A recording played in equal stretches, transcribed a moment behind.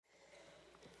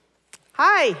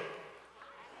Hi.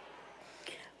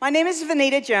 My name is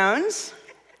Vanita Jones.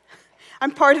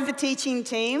 I'm part of the teaching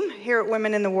team here at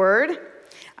Women in the Word.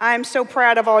 I'm so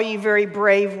proud of all you very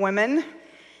brave women.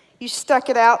 You stuck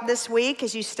it out this week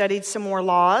as you studied some more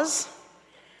laws.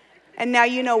 And now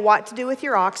you know what to do with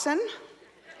your oxen.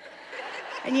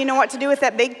 And you know what to do with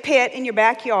that big pit in your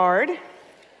backyard.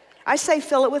 I say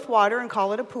fill it with water and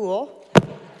call it a pool.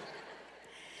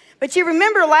 But you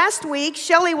remember last week,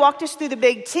 Shelley walked us through the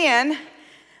Big Ten.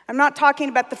 I'm not talking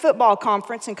about the football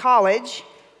conference in college.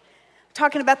 I'm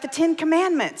talking about the Ten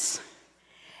Commandments.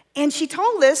 And she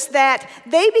told us that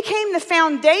they became the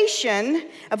foundation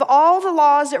of all the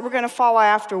laws that were going to follow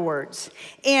afterwards.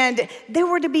 And there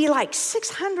were to be like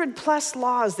 600 plus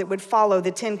laws that would follow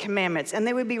the Ten Commandments. And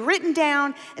they would be written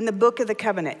down in the book of the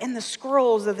covenant, in the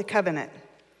scrolls of the covenant.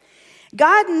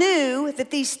 God knew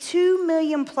that these 2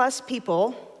 million plus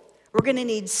people were going to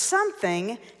need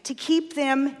something to keep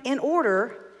them in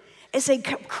order as they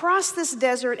crossed this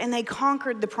desert and they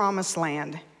conquered the promised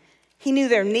land. He knew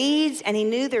their needs and he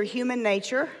knew their human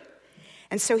nature.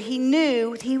 And so he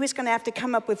knew he was going to have to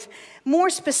come up with more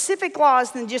specific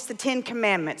laws than just the 10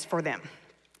 Commandments for them.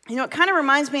 You know, it kind of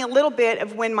reminds me a little bit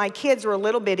of when my kids were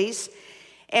little bitties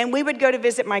and we would go to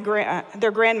visit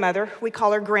their grandmother. We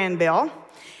call her Granville.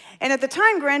 And at the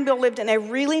time, Granville lived in a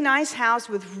really nice house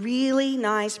with really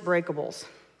nice breakables.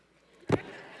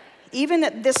 Even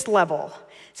at this level.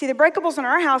 See, the breakables in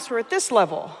our house were at this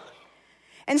level.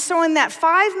 And so in that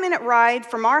 5-minute ride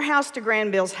from our house to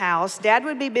Granville's house, Dad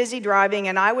would be busy driving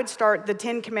and I would start the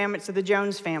 10 Commandments of the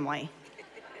Jones family.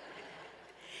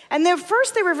 And then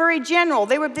first they were very general.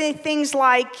 They would be things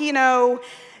like, no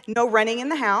running in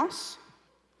the house.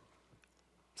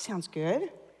 Sounds good.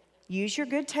 Use your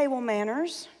good table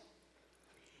manners.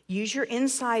 Use your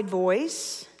inside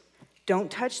voice. Don't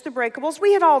touch the breakables.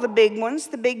 We had all the big ones,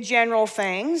 the big general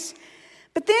things.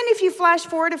 But then if you flash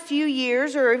forward a few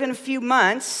years or even a few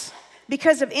months,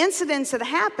 because of incidents that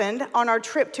happened on our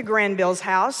trip to Granville's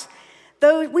house,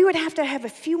 though we would have to have a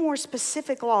few more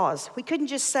specific laws. We couldn't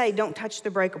just say, don't touch the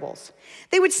breakables.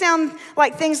 They would sound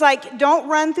like things like, don't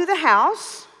run through the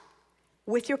house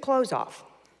with your clothes off.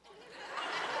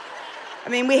 I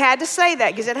mean, we had to say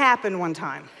that because it happened one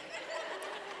time.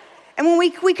 And when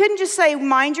we couldn't just say,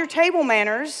 mind your table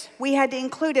manners, we had to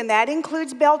include, and that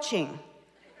includes belching.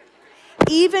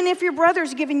 Even if your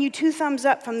brother's giving you 2 thumbs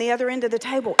up from the other end of the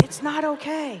table, it's not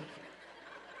okay.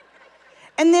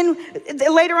 And then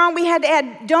later on, we had to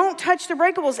add, don't touch the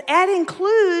breakables. That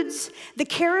includes the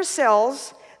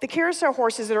carousels, the carousel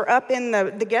horses that are up in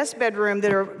the guest bedroom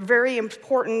that are very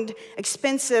important,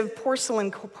 expensive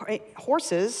porcelain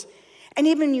horses. And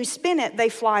even when you spin it, they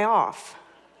fly off.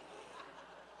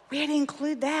 We had to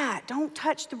include that. Don't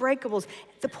touch the breakables,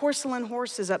 the porcelain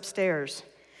horses upstairs.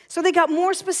 So they got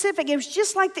more specific. It was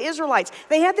just like the Israelites.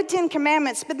 They had the 10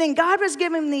 Commandments, but then God was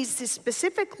giving them these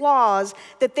specific laws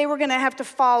that they were going to have to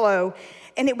follow,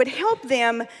 and it would help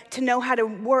them to know how to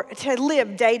work, to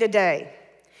live day to day.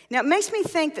 Now, it makes me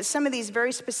think that some of these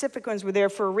very specific ones were there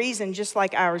for a reason, just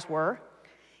like ours were.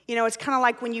 It's kind of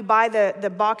like when you buy the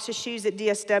box of shoes at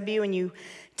DSW and you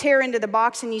tear into the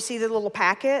box and you see the little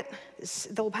packet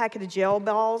of gel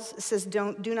balls. It says,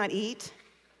 do not eat.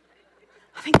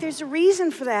 I think there's a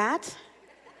reason for that.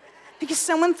 Because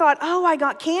someone thought, I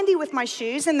got candy with my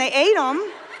shoes, and they ate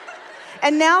them.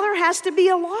 And now there has to be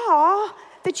a law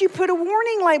that you put a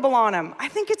warning label on them. I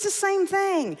think it's the same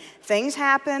thing. Things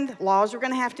happened, laws were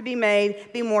going to have to be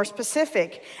made, be more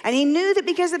specific. And he knew that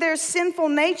because of their sinful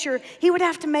nature, he would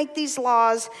have to make these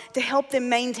laws to help them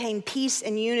maintain peace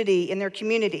and unity in their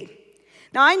community.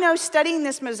 Now, I know studying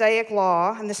this Mosaic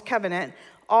law and this covenant,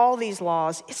 all these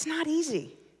laws, it's not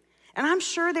easy. And I'm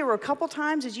sure there were a couple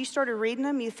times as you started reading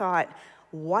them, you thought,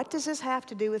 what does this have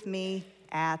to do with me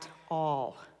at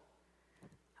all?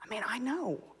 I mean, I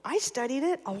know. I studied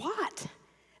it a lot.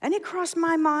 And it crossed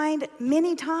my mind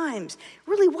many times.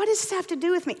 Really, what does this have to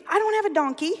do with me? I don't have a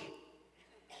donkey.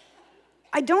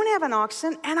 I don't have an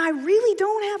oxen. And I really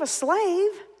don't have a slave.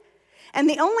 And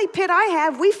the only pit I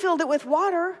have, we filled it with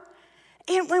water.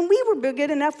 And when we were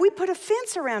good enough, we put a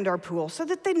fence around our pool so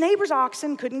that the neighbor's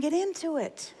oxen couldn't get into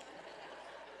it.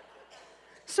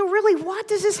 So really, what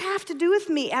does this have to do with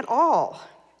me at all?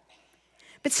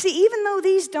 But see, even though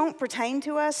these don't pertain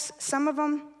to us, some of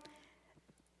them,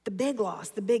 the big laws,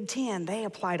 the Big Ten, they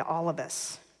apply to all of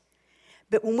us.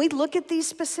 But when we look at these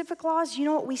specific laws, you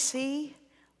know what we see?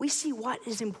 We see what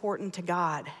is important to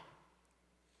God.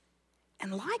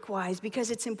 And likewise,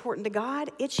 because it's important to God,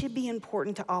 it should be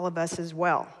important to all of us as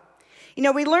well.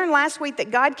 We learned last week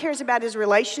that God cares about his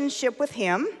relationship with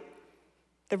him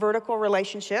the vertical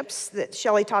relationships that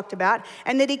Shelley talked about,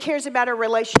 and that he cares about our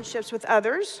relationships with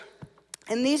others.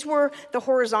 And these were the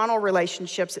horizontal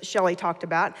relationships that Shelley talked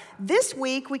about. This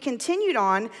week, we continued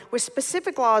on with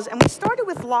specific laws, and we started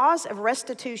with laws of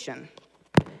restitution.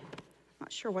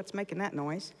 Not sure what's making that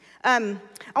noise. I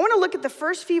want to look at the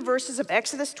first few verses of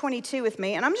Exodus 22 with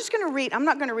me, and I'm just going to read. I'm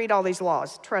not going to read all these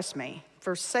laws, trust me.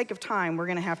 For sake of time, we're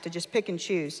going to have to just pick and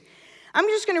choose. I'm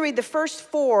just going to read the first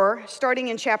 4, starting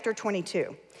in chapter 22.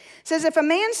 It says, if a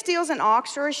man steals an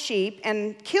ox or a sheep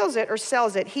and kills it or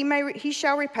sells it, he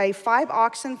shall repay 5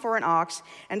 oxen for an ox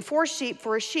and 4 sheep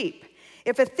for a sheep.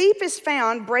 If a thief is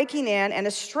found breaking in and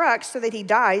is struck so that he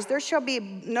dies, there shall be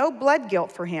no blood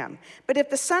guilt for him. But if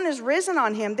the sun is risen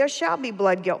on him, there shall be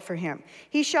blood guilt for him.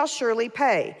 He shall surely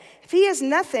pay. If he has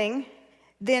nothing,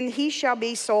 then he shall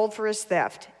be sold for his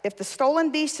theft. If the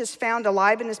stolen beast is found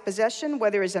alive in his possession,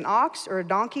 whether it is an ox or a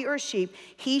donkey or a sheep,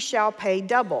 he shall pay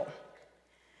double.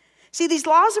 See, these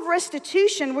laws of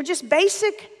restitution were just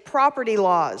basic property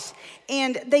laws,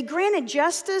 and they granted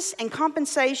justice and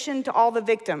compensation to all the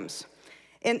victims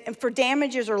and for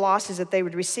damages or losses that they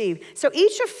would receive. So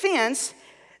each offense,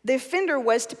 the offender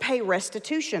was to pay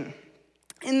restitution.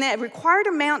 And that required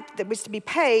amount that was to be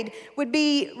paid would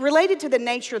be related to the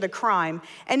nature of the crime,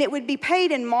 and it would be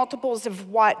paid in multiples of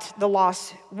what the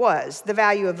loss was, the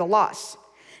value of the loss.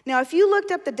 Now, if you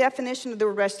looked up the definition of the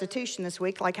word restitution this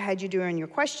week, like I had you do in your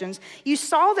questions, you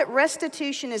saw that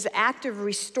restitution is the act of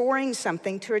restoring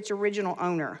something to its original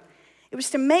owner. It was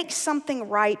to make something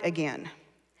right again.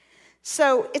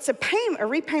 So it's a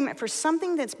repayment for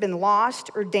something that's been lost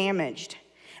or damaged.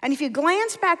 And if you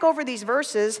glance back over these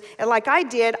verses, and like I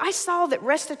did, I saw that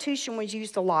restitution was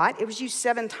used a lot. It was used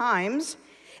 7 times.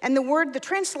 And the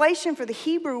translation for the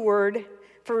Hebrew word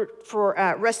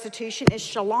for restitution is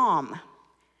shalom,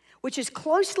 which is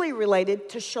closely related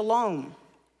to shalom.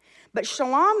 But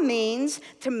shalom means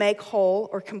to make whole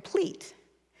or complete.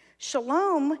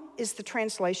 Shalom is the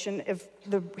translation of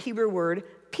the Hebrew word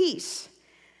peace.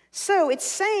 So it's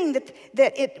saying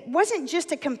that it wasn't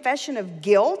just a confession of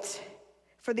guilt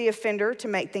for the offender to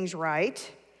make things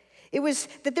right. It was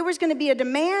that there was going to be a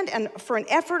demand and for an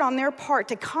effort on their part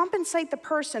to compensate the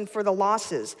person for the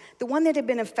losses, the one that had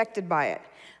been affected by it.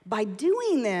 By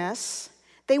doing this,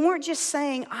 they weren't just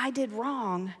saying, I did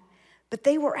wrong, but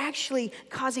they were actually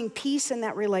causing peace in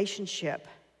that relationship.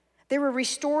 They were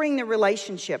restoring the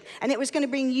relationship, and it was going to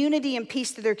bring unity and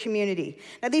peace to their community.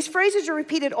 Now, these phrases are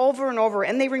repeated over and over,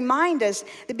 and they remind us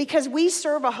that because we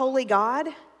serve a holy God,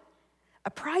 a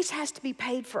price has to be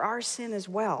paid for our sin as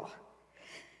well.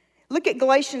 Look at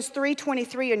Galatians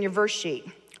 3:23 on your verse sheet.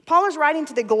 Paul is writing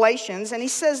to the Galatians, and he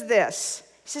says this.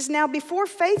 He says, now before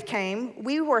faith came,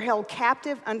 we were held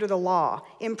captive under the law,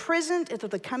 imprisoned until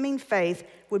the coming faith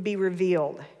would be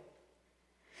revealed.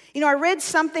 You know, I read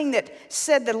something that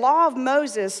said the law of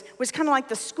Moses was kind of like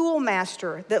the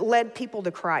schoolmaster that led people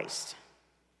to Christ.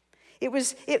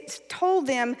 It told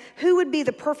them who would be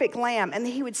the perfect lamb and that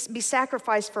he would be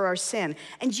sacrificed for our sin.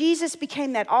 And Jesus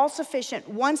became that all-sufficient,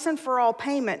 once and for all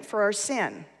payment for our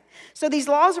sin. So these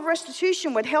laws of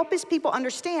restitution would help his people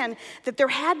understand that there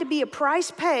had to be a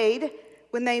price paid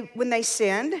when they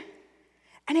sinned.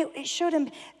 And it showed them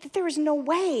that there was no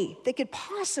way they could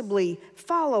possibly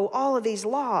follow all of these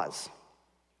laws.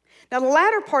 Now, the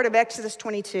latter part of Exodus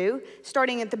 22,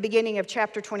 starting at the beginning of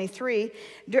chapter 23,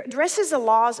 addresses the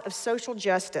laws of social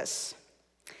justice.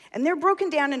 And they're broken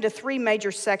down into 3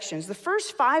 major sections. The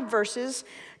first 5 verses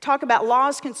talk about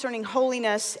laws concerning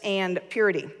holiness and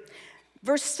purity.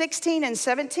 Verse 16 and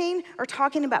 17 are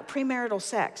talking about premarital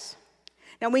sex.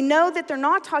 Now, we know that they're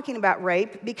not talking about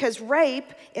rape because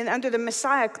rape, under the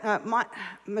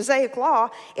Mosaic law,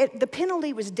 the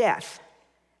penalty was death.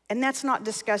 And that's not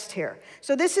discussed here.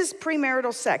 So this is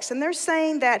premarital sex. And they're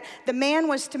saying that the man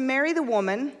was to marry the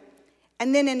woman,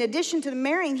 and then in addition to the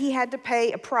marrying, he had to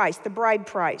pay a price, the bride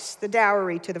price, the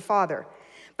dowry to the father.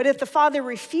 But if the father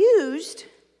refused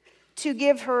to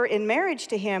give her in marriage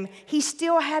to him, he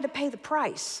still had to pay the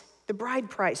price, the bride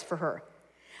price for her.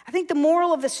 I think the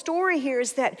moral of the story here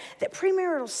is that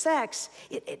premarital sex,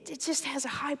 it just has a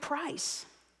high price.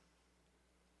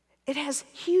 It has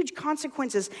huge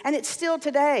consequences, and it's still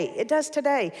today. It does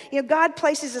today. You know, God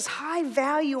places this high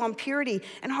value on purity,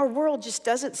 and our world just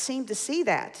doesn't seem to see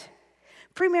that.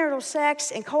 Premarital sex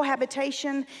and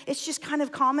cohabitation, it's just kind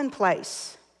of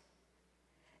commonplace.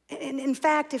 And in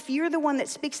fact, if you're the one that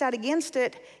speaks out against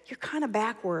it, you're kind of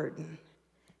backward. And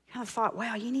kind of thought,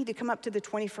 wow, you need to come up to the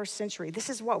 21st century. This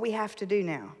is what we have to do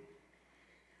now.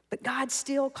 But God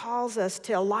still calls us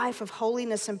to a life of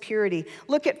holiness and purity.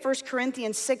 Look at 1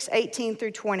 Corinthians 6:18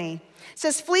 through 20. It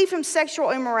says, flee from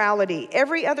sexual immorality.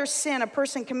 Every other sin a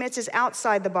person commits is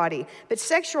outside the body, but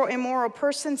sexual immoral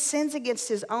person sins against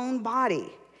his own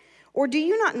body. Or do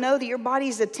you not know that your body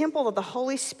is the temple of the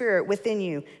Holy Spirit within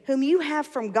you, whom you have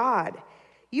from God?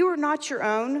 You are not your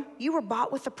own. You were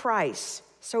bought with a price.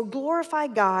 So glorify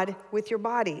God with your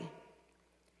body.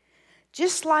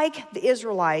 Just like the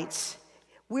Israelites,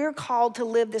 we're called to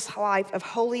live this life of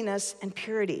holiness and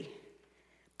purity.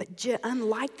 But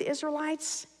unlike the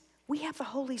Israelites, we have the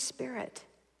Holy Spirit.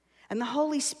 And the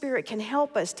Holy Spirit can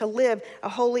help us to live a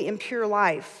holy and pure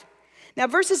life. Now,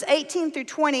 verses 18 through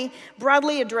 20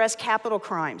 broadly address capital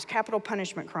crimes, capital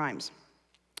punishment crimes.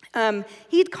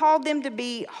 He'd called them to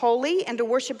be holy and to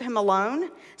worship him alone.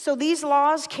 So these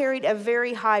laws carried a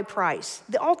very high price,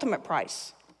 the ultimate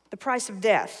price, the price of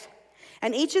death.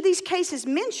 And each of these cases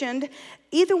mentioned,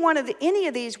 any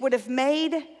of these would have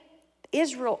made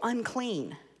Israel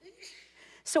unclean.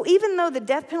 So even though the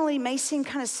death penalty may seem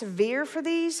kind of severe for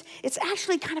these, it's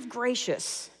actually kind of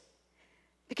gracious,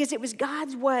 because it was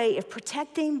God's way of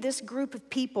protecting this group of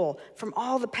people from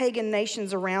all the pagan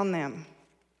nations around them.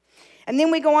 And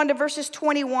then we go on to verses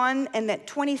 21 and that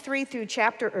 23 through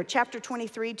chapter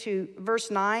 23 to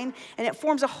verse 9, and it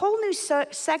forms a whole new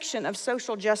section of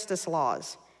social justice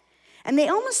laws. And they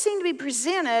almost seem to be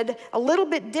presented a little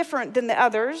bit different than the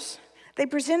others. They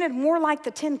presented more like the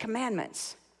 10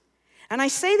 Commandments. And I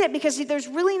say that because there's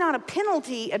really not a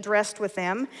penalty addressed with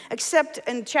them, except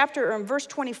in verse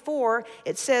 24,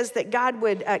 it says that God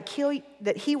would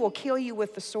that he will kill you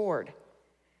with the sword.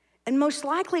 And most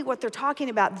likely what they're talking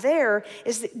about there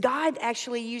is that God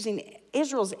actually using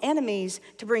Israel's enemies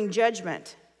to bring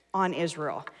judgment on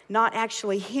Israel, not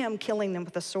actually him killing them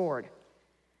with a sword.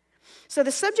 So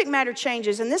the subject matter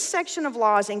changes, and this section of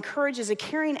laws encourages a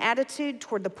caring attitude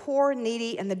toward the poor,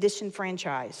 needy, and the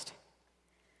disenfranchised.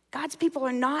 God's people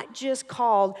are not just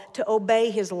called to obey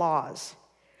his laws.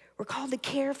 We're called to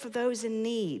care for those in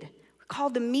need. We're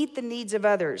called to meet the needs of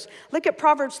others. Look at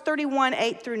Proverbs 31,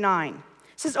 8 through 9. It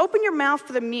says, open your mouth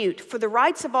for the mute, for the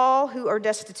rights of all who are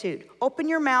destitute. Open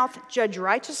your mouth, judge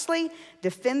righteously,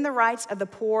 defend the rights of the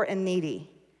poor and needy.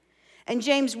 And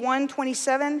James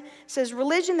 1:27 says,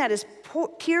 religion that is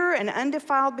pure and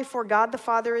undefiled before God the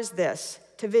Father is this,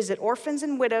 to visit orphans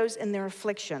and widows in their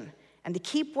affliction, and to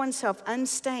keep oneself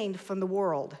unstained from the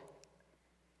world.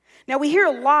 Now, we hear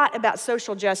a lot about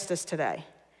social justice today.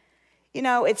 You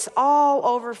know, it's all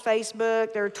over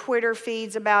Facebook. There are Twitter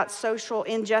feeds about social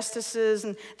injustices,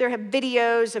 and there have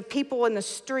videos of people in the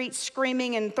streets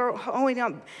screaming and throwing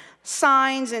up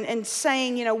signs and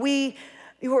saying, you know,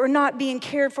 we're not being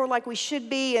cared for like we should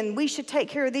be, and we should take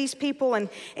care of these people. And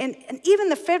even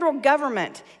the federal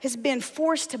government has been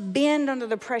forced to bend under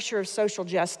the pressure of social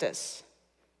justice.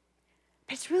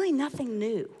 But it's really nothing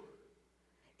new.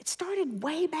 It started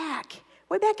way back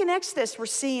in Exodus. We're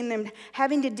seeing them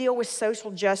having to deal with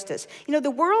social justice. You know,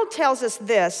 the world tells us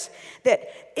this, that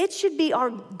it should be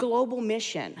our global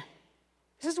mission.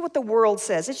 This is what the world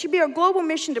says. It should be our global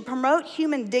mission to promote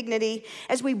human dignity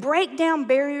as we break down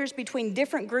barriers between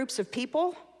different groups of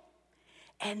people.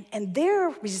 And their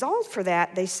result for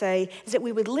that, they say, is that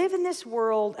we would live in this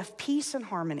world of peace and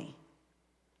harmony.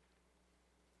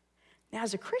 Now,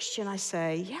 as a Christian, I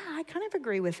say, yeah, I kind of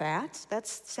agree with that. That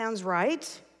sounds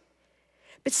right.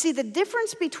 But see, the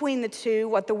difference between the two,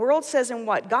 what the world says and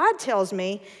what God tells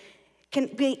me, can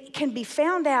be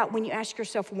found out when you ask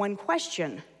yourself one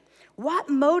question. What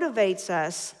motivates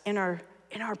us in our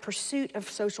pursuit of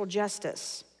social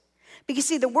justice? Because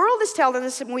see, the world is telling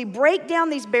us that when we break down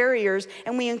these barriers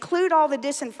and we include all the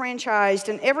disenfranchised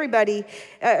and everybody,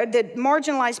 the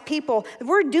marginalized people,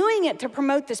 we're doing it to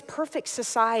promote this perfect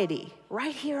society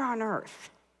right here on earth.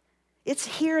 It's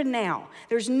here and now.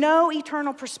 There's no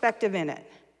eternal perspective in it.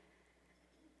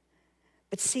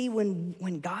 But see,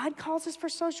 when God calls us for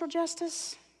social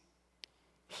justice,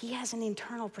 he has an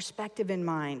eternal perspective in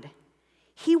mind.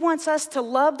 He wants us to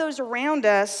love those around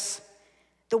us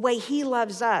the way he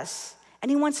loves us. And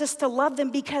he wants us to love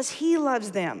them because he loves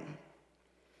them.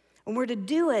 And we're to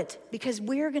do it because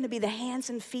we're going to be the hands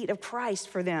and feet of Christ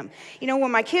for them. You know, when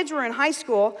my kids were in high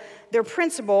school, their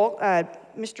principal,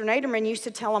 Mr. Naderman, used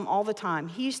to tell them all the time.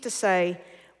 He used to say,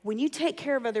 when you take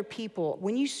care of other people,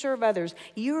 when you serve others,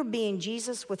 you're being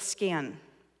Jesus with skin.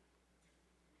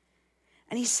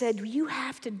 And he said, you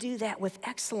have to do that with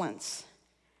excellence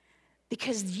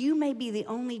because you may be the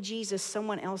only Jesus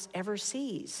someone else ever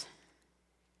sees.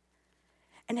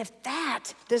 And if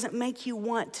that doesn't make you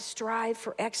want to strive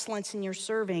for excellence in your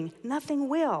serving, nothing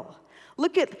will.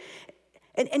 Look at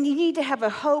And you need to have a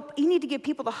hope. You need to give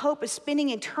people the hope of spending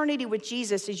eternity with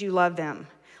Jesus as you love them.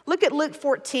 Look at Luke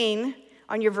 14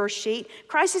 on your verse sheet.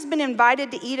 Christ has been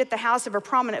invited to eat at the house of a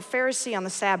prominent Pharisee on the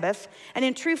Sabbath. And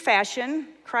in true fashion,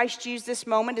 Christ used this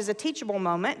moment as a teachable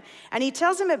moment. And he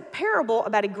tells him a parable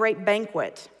about a great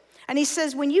banquet. And he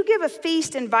says, when you give a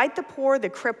feast, invite the poor, the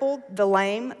crippled, the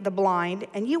lame, the blind,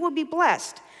 and you will be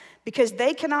blessed, because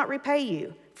they cannot repay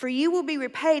you. For you will be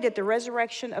repaid at the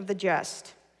resurrection of the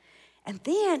just. And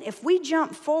then if we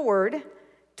jump forward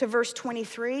to verse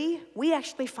 23, we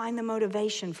actually find the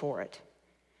motivation for it.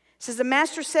 It says, the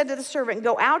master said to the servant,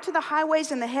 go out to the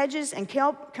highways and the hedges and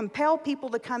compel people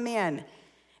to come in.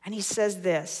 And he says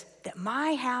this, that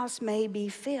my house may be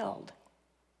filled.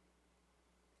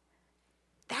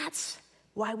 That's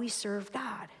why we serve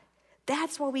God.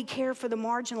 That's why we care for the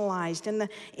marginalized and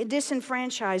the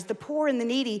disenfranchised, the poor and the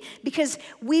needy, because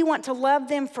we want to love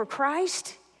them for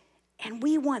Christ, and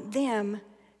we want to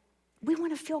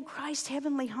fill Christ's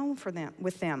heavenly home for them,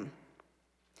 with them.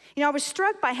 You know, I was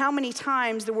struck by how many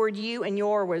times the word you and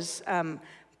your was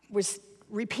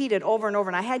repeated over and over,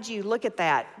 and I had you look at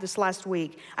that this last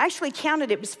week. I actually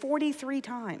counted, it was 43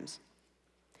 times.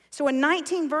 So in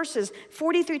 19 verses,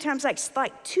 43 times,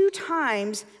 like 2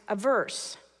 times a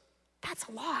verse. That's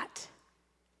a lot.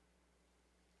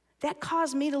 That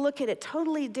caused me to look at it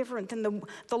totally different than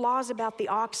the laws about the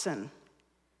oxen.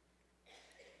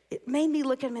 It made me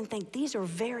look at them and think, these are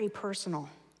very personal.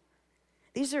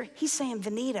 He's saying,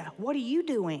 Vanita, what are you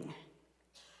doing?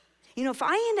 You know, if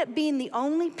I end up being the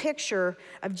only picture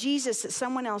of Jesus that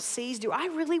someone else sees, do I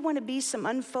really want to be some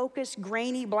unfocused,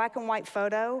 grainy, black and white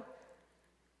photo?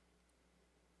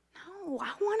 No,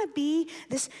 I want to be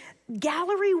this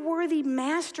gallery-worthy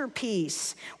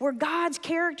masterpiece where God's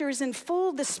character is in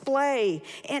full display,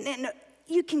 and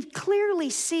you can clearly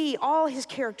see all his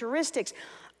characteristics,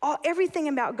 everything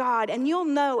about God, and you'll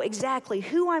know exactly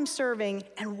who I'm serving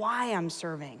and why I'm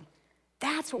serving.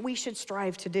 That's what we should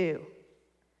strive to do.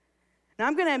 Now,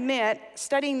 I'm going to admit,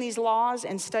 studying these laws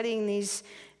and studying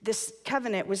this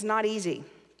covenant was not easy.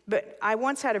 But I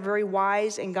once had a very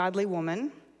wise and godly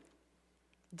woman,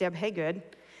 Deb Haygood.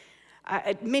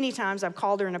 Many times I've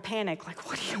called her in a panic, like,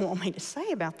 what do you want me to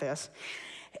say about this?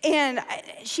 And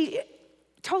she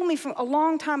told me from a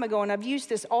long time ago, and I've used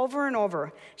this over and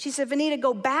over. She said, Vanita,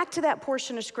 go back to that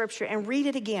portion of Scripture and read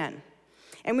it again.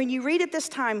 And when you read it this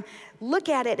time, look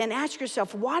at it and ask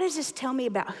yourself, what does this tell me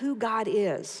about who God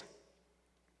is?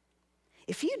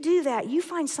 If you do that, you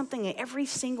find something in every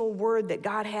single word that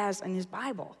God has in his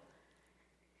Bible.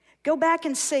 Go back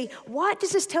and say, what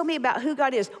does this tell me about who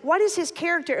God is? What is his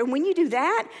character? And when you do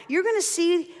that, you're going to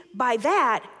see by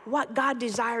that what God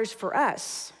desires for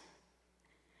us.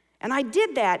 And I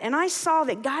did that, and I saw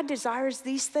that God desires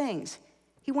these things.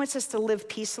 He wants us to live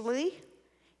peaceably.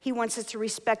 He wants us to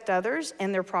respect others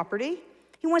and their property.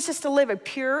 He wants us to live a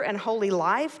pure and holy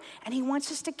life, and he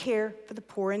wants us to care for the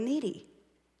poor and needy.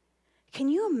 Can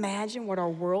you imagine what our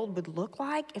world would look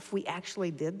like if we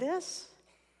actually did this?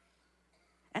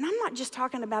 And I'm not just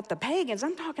talking about the pagans,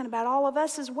 I'm talking about all of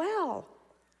us as well.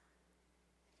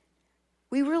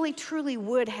 We really, truly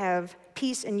would have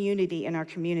peace and unity in our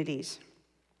communities.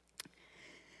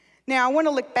 Now, I want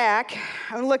to look back.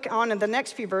 I want to look on in the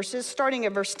next few verses, starting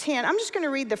at verse 10. I'm just going to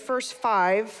read the first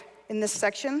 5 in this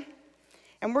section,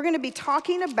 and we're going to be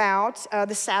talking about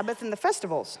the Sabbath and the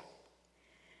festivals.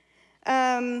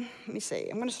 Let me see.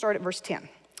 I'm going to start at verse 10.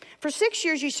 For 6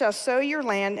 years you shall sow your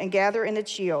land and gather in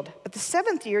its yield. But the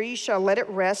 7th year you shall let it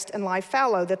rest and lie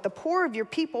fallow, that the poor of your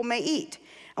people may eat.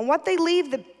 And what they leave,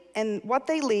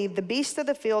 the beasts of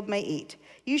the field may eat.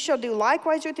 You shall do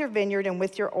likewise with your vineyard and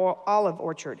with your olive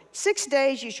orchard. 6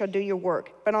 days you shall do your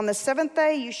work, but on the 7th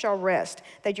day you shall rest,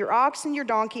 that your ox and your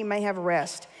donkey may have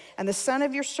rest, and the son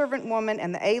of your servant woman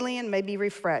and the alien may be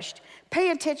refreshed. Pay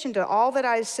attention to all that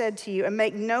I have said to you, and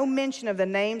make no mention of the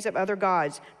names of other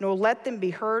gods, nor let them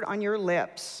be heard on your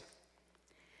lips.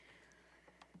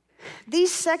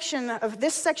 This section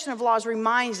of laws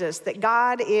reminds us that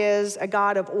God is a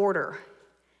God of order,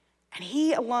 and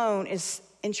he alone is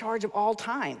in charge of all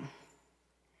time.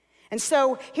 And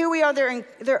so here we are,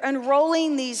 they're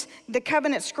unrolling the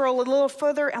covenant scroll a little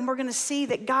further, and we're going to see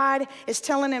that God is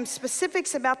telling them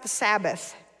specifics about the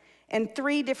Sabbath and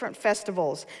 3 different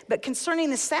festivals. But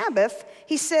concerning the Sabbath,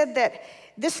 he said that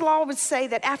this law would say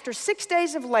that after 6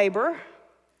 days of labor,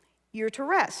 you're to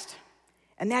rest.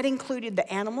 And that included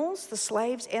the animals, the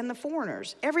slaves, and the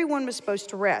foreigners. Everyone was supposed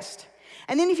to rest.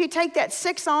 And then if you take that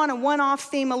 6 on and 1 off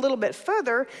theme a little bit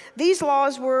further, these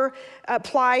laws were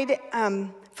applied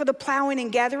for the plowing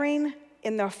and gathering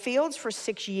in the fields for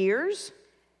 6 years.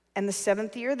 And the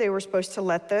 7th year, they were supposed to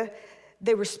let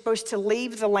They were supposed to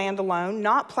leave the land alone,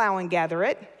 not plow and gather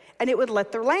it, and it would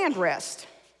let their land rest.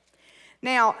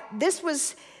 Now, this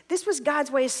was God's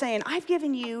way of saying, I've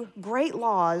given you great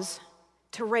laws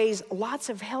to raise lots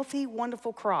of healthy,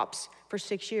 wonderful crops for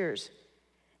 6 years.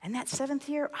 And that 7th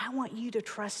year, I want you to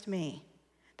trust me.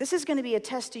 This is going to be a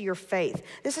test of your faith.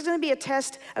 This is going to be a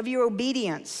test of your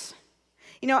obedience.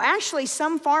 You know, actually,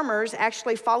 some farmers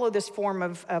actually follow this form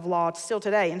of law still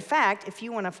today. In fact, if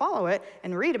you want to follow it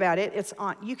and read about it,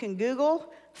 you can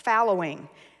Google fallowing.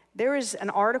 There is an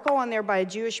article on there by a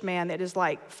Jewish man that is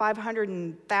like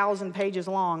 500,000 pages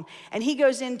long, and he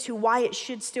goes into why it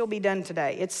should still be done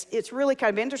today. It's really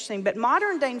kind of interesting, but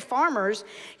modern day farmers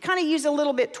kind of use a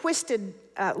little bit twisted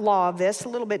law of this, a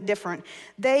little bit different.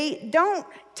 They don't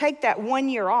take that 1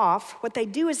 year off. What they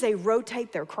do is they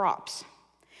rotate their crops,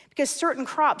 because certain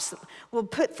crops will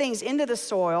put things into the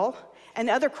soil and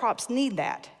other crops need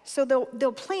that. So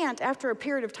they'll plant, after a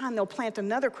period of time, they'll plant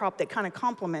another crop that kind of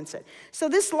complements it. So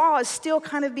this law is still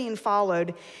kind of being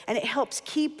followed, and it helps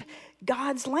keep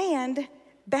God's land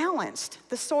balanced,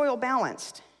 the soil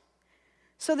balanced.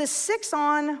 So this 6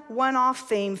 on, 1 off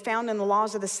theme found in the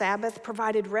laws of the Sabbath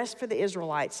provided rest for the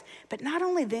Israelites. But not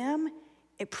only them,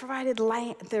 it provided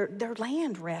their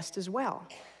land rest as well.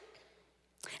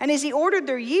 And as he ordered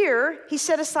their year, he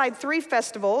set aside 3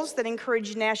 festivals that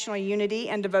encouraged national unity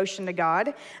and devotion to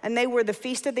God. And they were the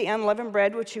Feast of the Unleavened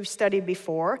Bread, which we've studied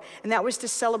before, and that was to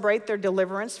celebrate their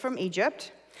deliverance from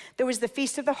Egypt. There was the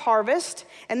Feast of the Harvest,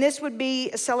 and this would be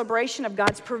a celebration of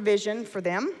God's provision for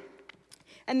them.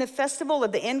 And the Festival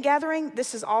of the Ingathering,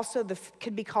 this is also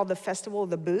could be called the Festival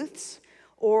of the Booths,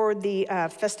 or the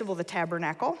Festival of the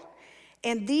Tabernacle.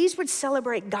 And these would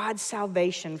celebrate God's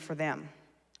salvation for them.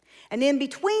 And in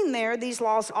between there, these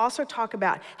laws also talk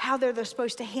about how they're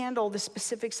supposed to handle the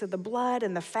specifics of the blood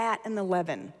and the fat and the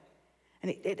leaven.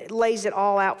 And it lays it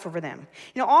all out for them.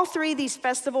 You know, all 3 of these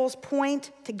festivals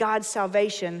point to God's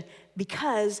salvation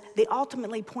because they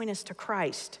ultimately point us to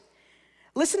Christ.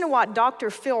 Listen to what Dr.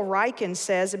 Phil Ryken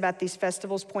says about these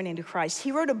festivals pointing to Christ.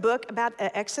 He wrote a book about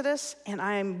Exodus, and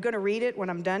I'm going to read it when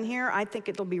I'm done here. I think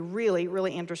it'll be really,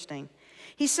 really interesting.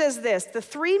 He says this: the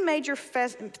three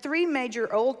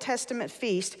major Old Testament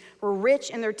feasts were rich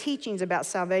in their teachings about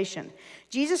salvation.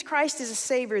 Jesus Christ is a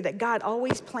Savior that God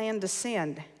always planned to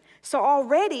send. So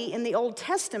already in the Old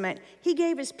Testament, he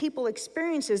gave his people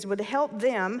experiences that would help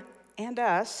them and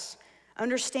us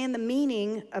understand the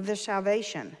meaning of their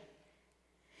salvation.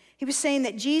 He was saying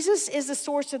that Jesus is the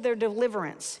source of their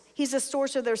deliverance. He's the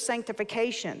source of their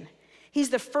sanctification. He's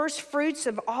the first fruits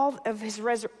of all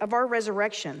of our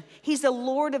resurrection. He's the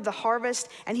Lord of the harvest,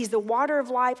 and he's the water of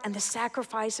life and the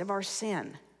sacrifice of our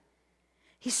sin.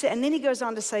 He said, and then he goes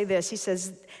on to say this. He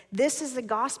says, this is the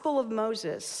gospel of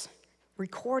Moses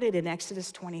recorded in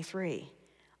Exodus 23.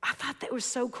 I thought that was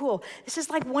so cool. This is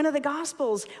like one of the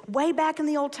gospels way back in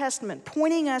the Old Testament,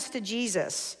 pointing us to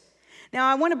Jesus. Now,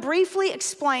 I want to briefly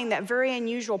explain that very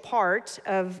unusual part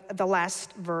of the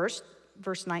last verse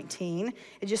 19.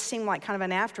 It just seemed like kind of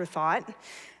an afterthought.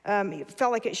 It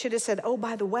felt like it should have said, oh,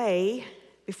 by the way,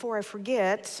 before I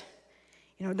forget,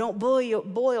 don't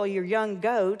boil your young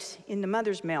goat in the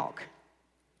mother's milk.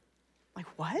 Like,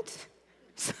 what?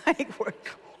 It's like,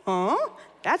 huh?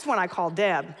 That's when I called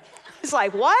Deb. It's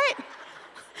like, what?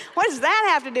 What does that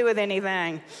have to do with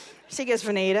anything? She goes,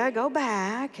 Vanita, go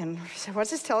back and say,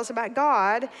 what's this tell us about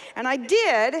God? And I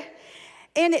did.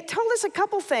 And it told us a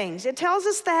couple things. It tells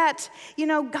us that,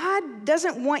 God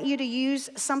doesn't want you to use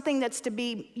something that's to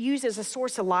be used as a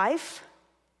source of life,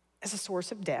 as a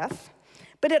source of death.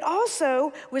 But it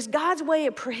also was God's way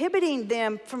of prohibiting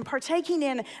them from partaking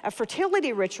in a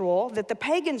fertility ritual that the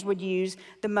pagans would use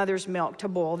the mother's milk to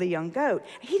boil the young goat.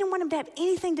 He didn't want them to have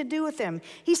anything to do with them.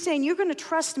 He's saying, you're going to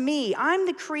trust me. I'm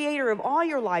the creator of all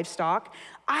your livestock.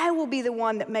 I will be the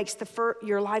one that makes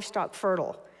your livestock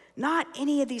fertile, not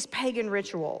any of these pagan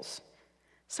rituals.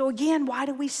 So again, why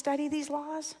do we study these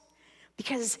laws?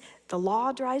 Because the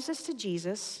law drives us to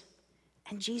Jesus,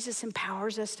 and Jesus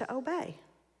empowers us to obey.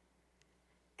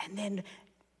 And then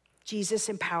Jesus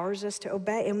empowers us to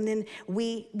obey. And then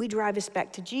we drive us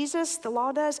back to Jesus, the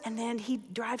law does, and then he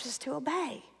drives us to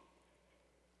obey.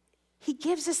 He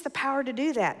gives us the power to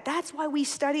do that. That's why we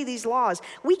study these laws.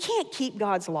 We can't keep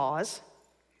God's laws.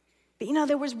 But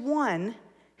there was one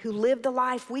who lived the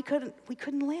life we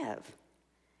couldn't live.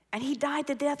 And he died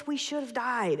the death we should have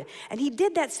died. And he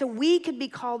did that so we could be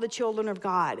called the children of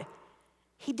God.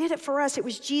 He did it for us. It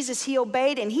was Jesus. He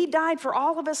obeyed, and he died for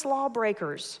all of us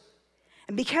lawbreakers.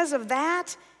 And because of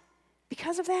that,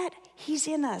 he's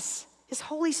in us. His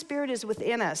Holy Spirit is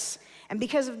within us. And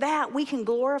because of that, we can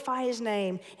glorify his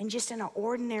name in our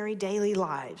ordinary daily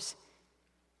lives.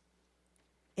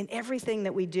 in everything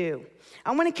that we do.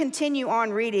 I want to continue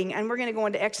on reading, and we're going to go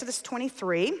into Exodus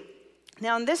 23.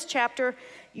 Now, in this chapter,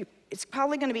 it's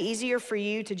probably going to be easier for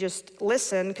you to just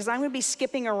listen, because I'm going to be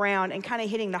skipping around and kind of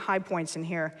hitting the high points in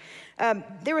here.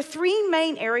 There were three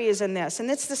main areas in this, and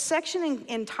it's the section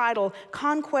entitled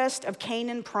Conquest of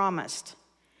Canaan Promised.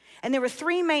 And there were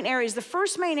three main areas. The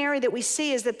first main area that we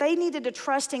see is that they needed to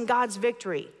trust in God's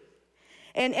victory.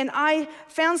 And I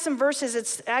found some verses.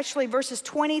 It's actually verses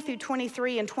 20 through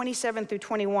 23 and 27 through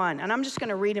 21. And I'm just going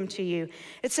to read them to you.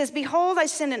 It says, "Behold, I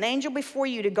send an angel before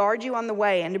you to guard you on the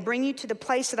way and to bring you to the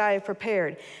place that I have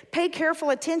prepared. Pay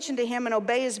careful attention to him and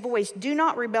obey his voice. Do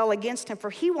not rebel against him, for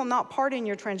he will not pardon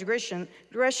your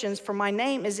transgressions, for my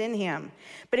name is in him.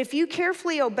 But if you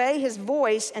carefully obey his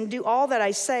voice and do all that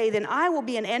I say, then I will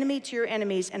be an enemy to your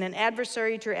enemies and an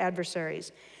adversary to your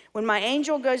adversaries. When my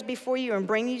angel goes before you and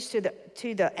brings you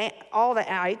to all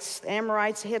the ites, the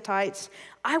Amorites, the Hittites,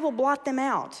 I will blot them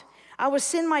out. I will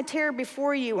send my terror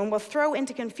before you and will throw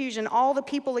into confusion all the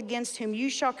people against whom you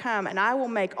shall come, and I will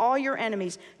make all your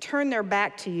enemies turn their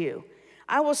back to you.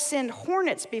 I will send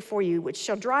hornets before you, which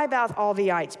shall drive out all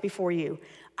the ites before you.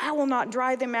 I will not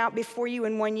drive them out before you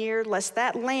in 1 year, lest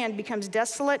that land becomes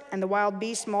desolate and the wild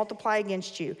beasts multiply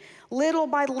against you. Little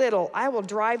by little, I will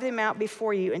drive them out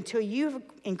before you until you've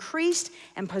increased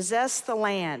and possessed the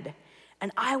land.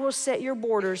 And I will set your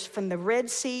borders from the Red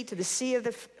Sea to the Sea of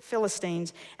the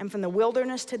Philistines and from the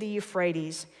wilderness to the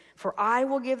Euphrates. For I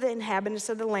will give the inhabitants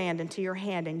of the land into your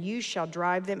hand, and you shall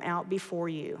drive them out before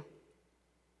you."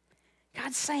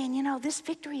 God's saying, this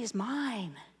victory is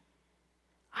mine.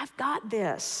 I've got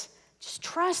this. Just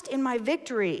trust in my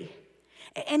victory.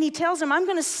 And he tells him, I'm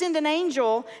going to send an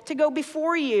angel to go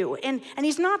before you. And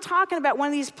he's not talking about one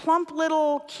of these plump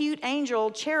little cute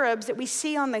angel cherubs that we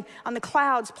see on the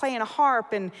clouds playing a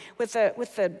harp and with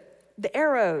the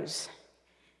arrows.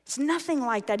 It's nothing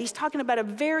like that. He's talking about a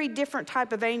very different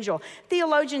type of angel.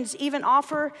 Theologians even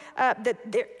offer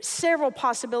that there are several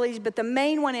possibilities, but the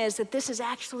main one is that this is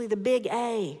actually the big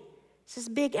A. This is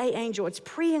big A angel. It's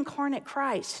pre-incarnate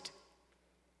Christ.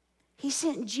 He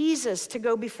sent Jesus to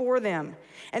go before them.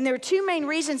 And there are two main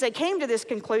reasons they came to this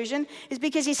conclusion, is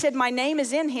because he said, my name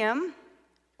is in him,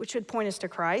 which would point us to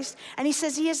Christ. And he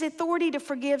says he has authority to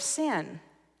forgive sin,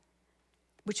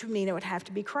 which would mean it would have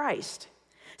to be Christ.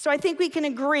 So I think we can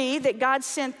agree that God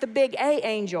sent the big A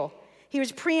angel. He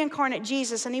was pre-incarnate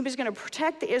Jesus, and he was going to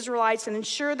protect the Israelites and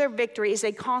ensure their victory as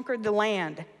they conquered the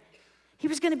land. He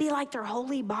was going to be like their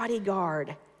holy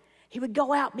bodyguard. He would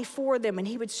go out before them, and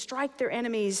he would strike their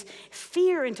enemies,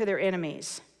 fear into their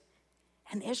enemies.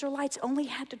 And the Israelites only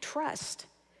had to trust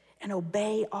and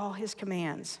obey all his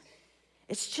commands.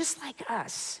 It's just like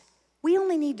us. We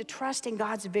only need to trust in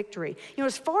God's victory.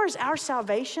 As far as our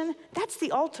salvation, that's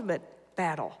the ultimate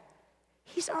battle.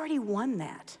 He's already won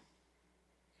that.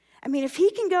 I mean, if he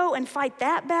can go and fight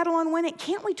that battle and win it,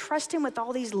 can't we trust him with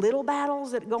all these little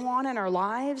battles that go on in our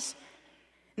lives?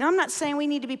 Now, I'm not saying we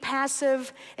need to be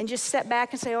passive and just sit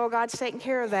back and say, oh, God's taking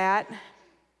care of that.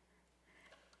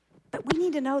 But we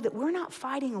need to know that we're not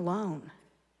fighting alone.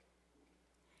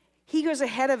 He goes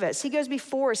ahead of us. He goes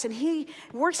before us, and he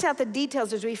works out the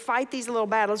details as we fight these little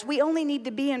battles. We only need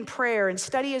to be in prayer and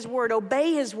study his word,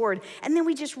 obey his word, and then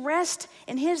we just rest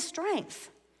in his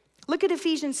strength. Look at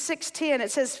Ephesians 6:10.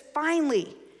 It says,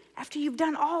 finally, after you've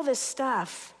done all this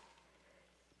stuff,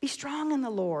 be strong in the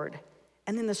Lord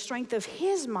and in the strength of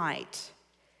his might.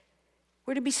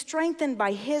 We're to be strengthened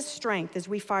by his strength as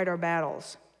we fight our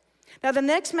battles. Now, the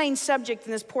next main subject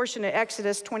in this portion of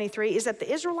Exodus 23 is that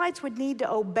the Israelites would need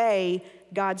to obey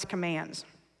God's commands.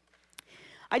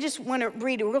 I just want to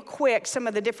read real quick some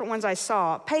of the different ones I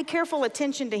saw. Pay careful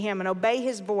attention to him and obey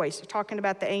his voice, talking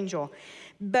about the angel.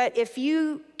 But if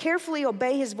you carefully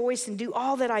obey his voice and do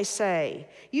all that I say,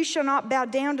 you shall not bow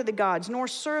down to the gods, nor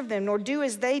serve them, nor do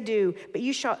as they do, but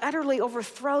you shall utterly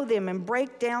overthrow them and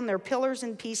break down their pillars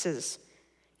in pieces.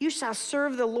 You shall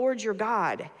serve the Lord your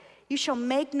God. You shall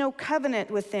make no covenant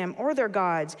with them or their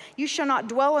gods. You shall not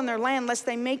dwell in their land, lest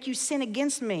they make you sin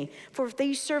against me. For if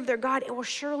they serve their God, it will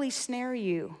surely snare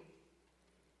you.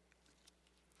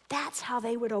 That's how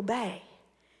they would obey.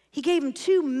 He gave them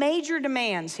two major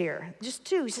demands here, just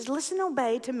two. He says, listen,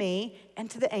 obey to me and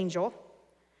to the angel,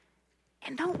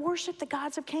 and don't worship the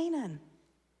gods of Canaan.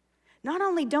 Not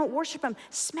only don't worship them,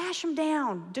 smash them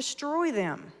down, destroy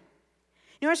them.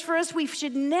 As for us, we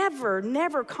should never,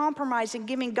 never compromise in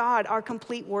giving God our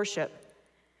complete worship.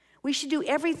 We should do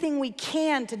everything we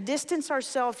can to distance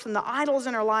ourselves from the idols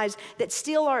in our lives that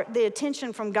steal the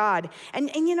attention from God. And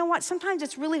you know what? Sometimes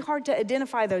it's really hard to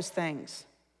identify those things.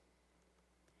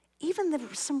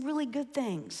 Even some really good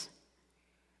things.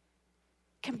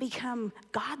 can become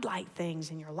godlike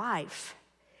things in your life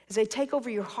as they take over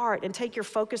your heart and take your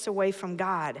focus away from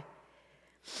God.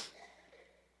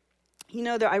 You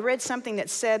know, I read something that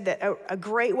said that a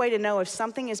great way to know if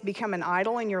something has become an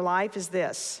idol in your life is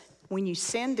this: when you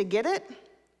sin to get it,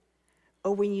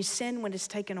 or when you sin when it's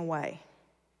taken away.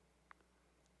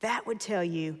 That would tell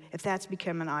you if that's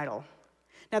become an idol.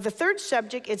 Now, the third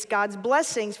subject is God's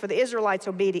blessings for the Israelites'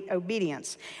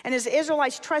 obedience. And as the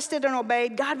Israelites trusted and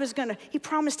obeyed, He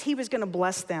promised He was going to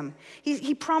bless them.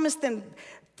 He promised them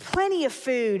plenty of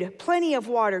food, plenty of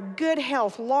water, good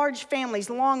health, large families,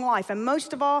 long life. And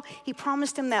most of all, He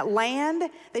promised them that land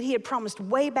that He had promised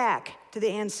way back to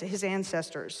His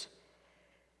ancestors.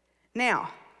 Now,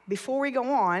 before we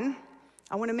go on,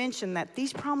 I want to mention that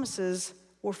these promises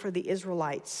were for the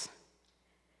Israelites.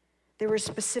 They were a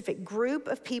specific group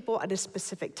of people at a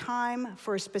specific time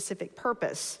for a specific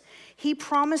purpose. He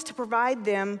promised to provide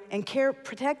them and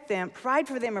provide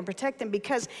for them and protect them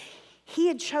because He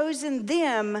had chosen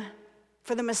them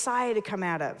for the Messiah to come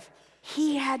out of.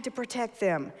 He had to protect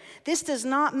them. This does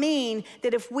not mean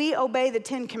that if we obey the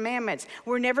 10 Commandments,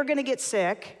 we're never going to get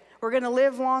sick, we're going to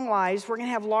live long lives, we're going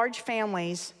to have large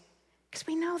families, because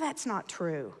we know that's not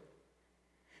true.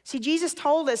 See, Jesus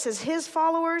told us as His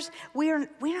followers, we're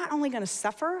not only going to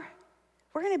suffer,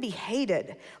 we're going to be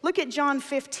hated. Look at John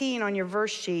 15 on your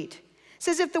verse sheet. It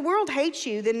says, if the world hates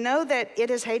you, then know that it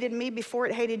has hated me before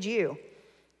it hated you.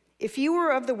 If you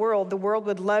were of the world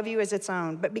would love you as its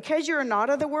own. But because you are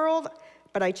not of the world,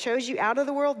 but I chose you out of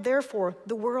the world, therefore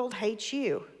the world hates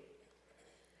you.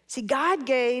 See, God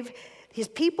gave His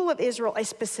people of Israel a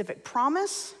specific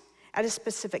promise at a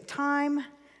specific time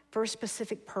for a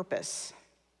specific purpose.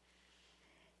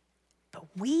 But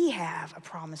we have a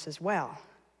promise as well.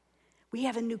 We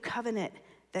have a new covenant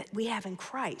that we have in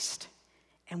Christ.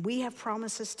 And we have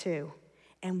promises too.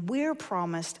 And we're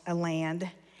promised a land,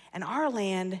 and our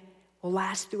land will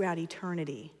last throughout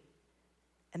eternity.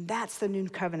 And that's the new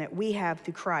covenant we have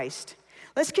through Christ.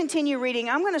 Let's continue reading.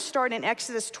 I'm going to start in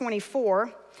Exodus 24,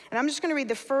 and I'm just going to read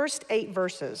the first 8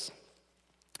 verses.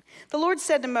 The Lord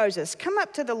said to Moses, come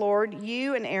up to the Lord,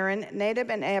 you and Aaron, Nadab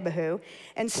and Abihu,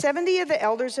 and 70 of the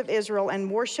elders of Israel, and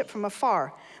worship from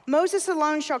afar. Moses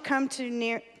alone shall come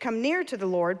near to the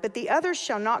Lord, but the others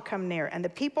shall not come near, and the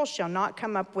people shall not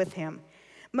come up with him.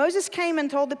 Moses came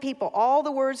and told the people all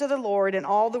the words of the Lord and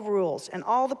all the rules. And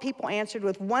all the people answered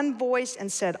with one voice and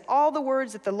said, all the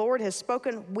words that the Lord has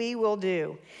spoken, we will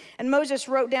do. And Moses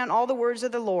wrote down all the words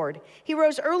of the Lord. He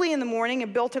rose early in the morning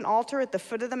and built an altar at the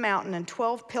foot of the mountain and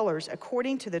 12 pillars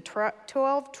according to the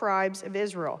 12 tribes of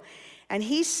Israel. And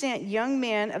he sent young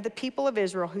men of the people of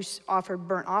Israel who offered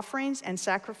burnt offerings and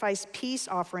sacrificed peace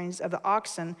offerings of the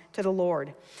oxen to the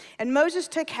Lord. And Moses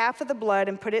took half of the blood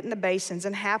and put it in the basins,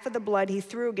 and half of the blood he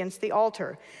threw against the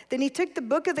altar. Then he took the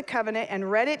book of the covenant and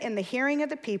read it in the hearing of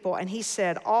the people, and he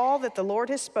said, all that the Lord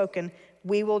has spoken,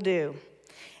 we will do,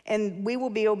 and we will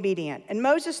be obedient. And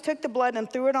Moses took the blood and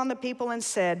threw it on the people and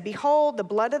said, behold, the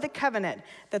blood of the covenant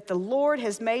that the Lord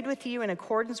has made with you in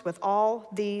accordance with all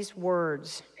these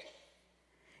words.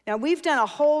 Now, we've done a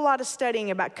whole lot of studying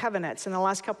about covenants in the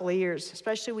last couple of years,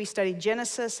 especially we studied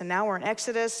Genesis, and now we're in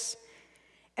Exodus.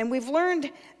 And we've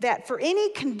learned that for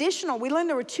any conditional, we learned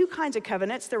there were 2 kinds of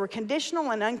covenants. There were conditional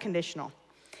and unconditional.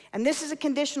 And this is a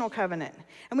conditional covenant.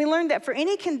 And we learned that for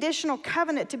any conditional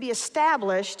covenant to be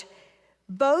established,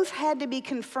 both had to be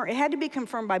confirmed. It had to be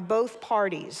confirmed by both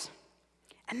parties.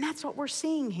 And that's what we're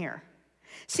seeing here.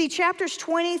 See, chapters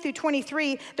 20 through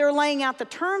 23, they're laying out the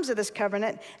terms of this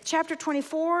covenant. Chapter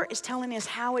 24 is telling us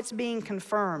how it's being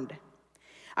confirmed.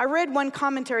 I read one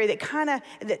commentary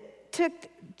that took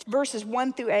verses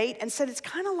 1 through 8 and said it's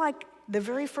kind of like the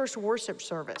very first worship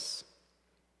service.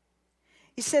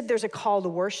 He said there's a call to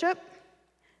worship,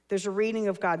 there's a reading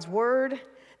of God's word,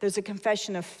 there's a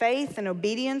confession of faith and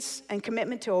obedience and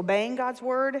commitment to obeying God's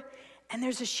word, and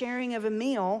there's a sharing of a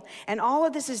meal, and all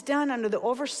of this is done under the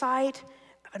oversight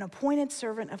of an appointed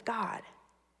servant of God.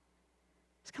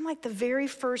 It's kind of like the very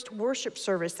first worship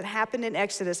service that happened in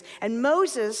Exodus, and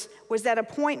Moses was that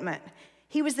appointment.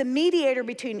 He was the mediator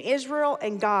between Israel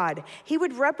and God. He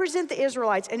would represent the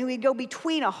Israelites, and he would go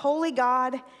between a holy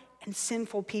God and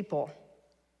sinful people.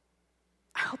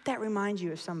 I hope that reminds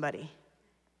you of somebody.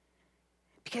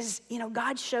 Because,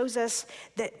 God shows us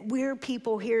that we're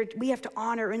people here, we have to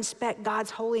honor and respect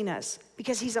God's holiness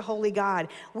because he's a holy God.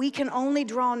 We can only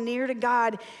draw near to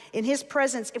God in his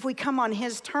presence if we come on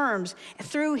his terms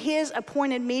through his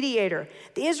appointed mediator.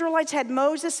 The Israelites had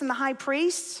Moses and the high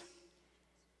priests.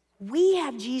 We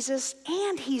have Jesus,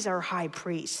 and he's our high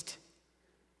priest.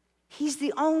 He's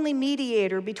the only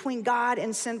mediator between God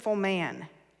and sinful man.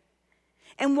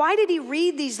 And why did he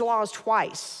read these laws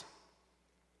twice?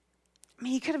 I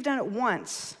mean, he could have done it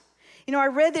once. You know, I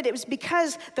read that it was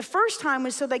because the first time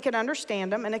was so they could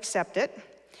understand them and accept it,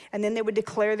 and then they would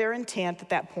declare their intent at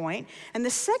that point. And the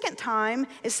second time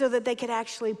is so that they could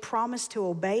actually promise to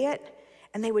obey it,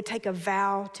 and they would take a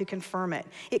vow to confirm it.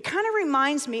 It kind of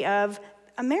reminds me of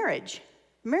a marriage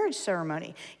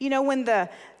ceremony. You know, when the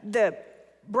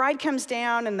bride comes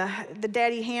down and the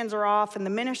daddy hands are off, and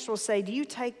the minister will say, "Do you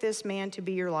take this man to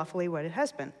be your lawfully wedded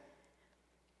husband?"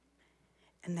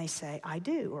 And they say, "I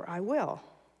do," or "I will."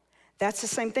 That's the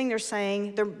same thing they're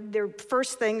saying. Their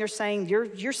first thing they're saying,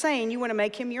 you're saying you want to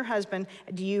make him your husband.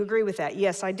 Do you agree with that?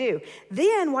 Yes, I do.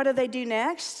 Then what do they do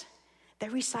next? They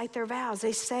recite their vows.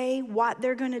 They say what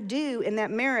they're going to do in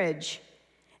that marriage.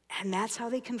 And that's how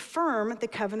they confirm the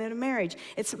covenant of marriage.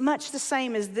 It's much the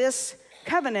same as this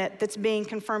covenant that's being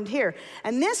confirmed here.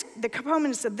 And the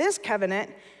components of this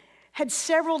covenant had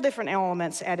several different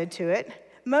elements added to it.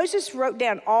 Moses wrote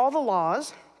down all the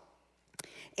laws,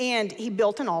 and he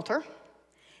built an altar.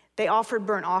 They offered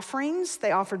burnt offerings,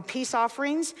 they offered peace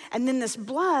offerings, and then this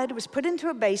blood was put into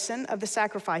a basin of the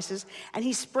sacrifices, and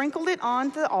he sprinkled it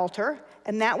onto the altar,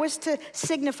 and that was to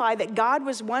signify that God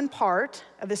was one part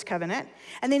of this covenant.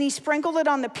 And then he sprinkled it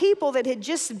on the people that had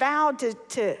just vowed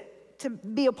to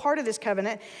be a part of this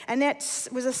covenant, and that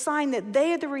was a sign that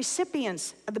they are the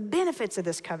recipients of the benefits of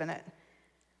this covenant.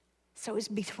 So it was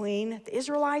between the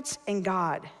Israelites and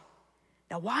God.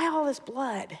 Now, why all this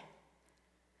blood?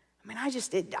 I mean,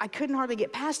 I couldn't hardly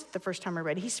get past it the first time I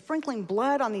read it. He's sprinkling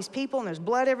blood on these people, and there's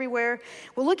blood everywhere.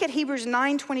 Well, look at Hebrews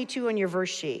 9:22 on your verse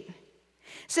sheet.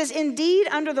 It says, "Indeed,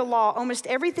 under the law, almost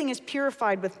everything is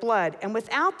purified with blood, and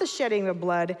without the shedding of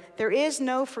blood, there is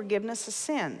no forgiveness of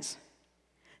sins."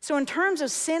 So in terms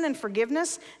of sin and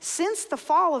forgiveness, since the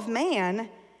fall of man,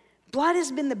 blood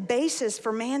has been the basis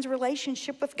for man's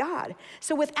relationship with God.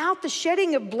 So without the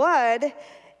shedding of blood,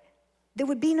 there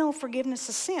would be no forgiveness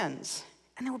of sins,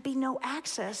 and there would be no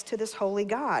access to this holy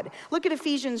God. Look at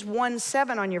Ephesians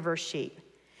 1:7 on your verse sheet.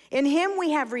 "In him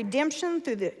we have redemption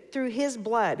through his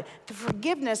blood, the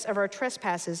forgiveness of our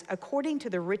trespasses according to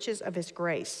the riches of his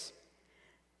grace."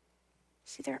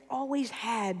 See, there always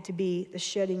had to be the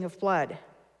shedding of blood.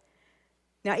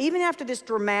 Now, even after this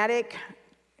dramatic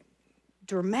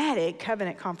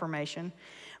covenant confirmation,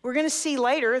 we're going to see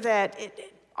later that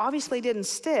it obviously didn't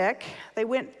stick. They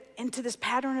went into this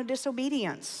pattern of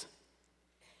disobedience.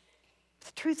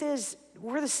 The truth is,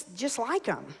 we're just like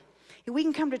them. We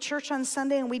can come to church on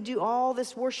Sunday and we do all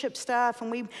this worship stuff,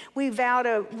 and we vow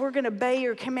we're going to obey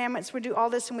your commandments. We do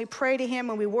all this, and we pray to him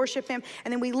and we worship him,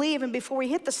 and then we leave, and before we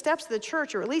hit the steps of the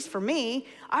church, or at least for me,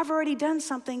 I've already done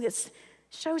something that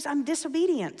shows I'm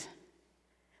disobedient.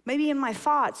 Maybe in my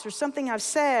thoughts, or something I've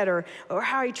said, or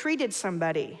how I treated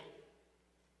somebody.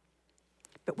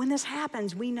 But when this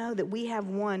happens, we know that we have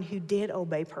one who did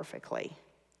obey perfectly.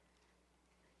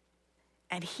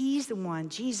 And he's the one,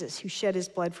 Jesus, who shed his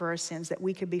blood for our sins that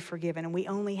we could be forgiven, and we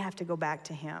only have to go back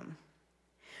to him.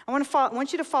 I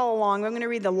want you to follow along. I'm going to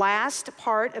read the last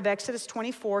part of Exodus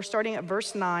 24, starting at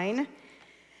verse 9.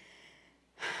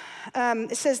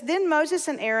 It says, "Then Moses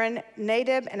and Aaron,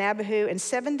 Nadab and Abihu, and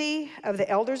 70 of the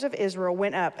elders of Israel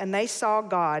went up, and they saw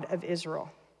God of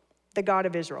Israel. The God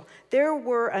of Israel. There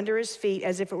were under his feet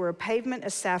as if it were a pavement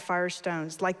of sapphire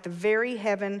stones, like the very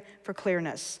heaven for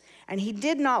clearness. And he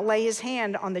did not lay his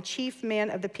hand on the chief men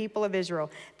of the people of Israel.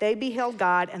 They beheld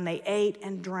God, and they ate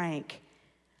and drank."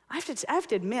 I have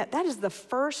to admit, that is the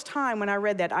first time when I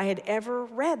read that I had ever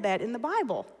read that in the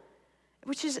Bible,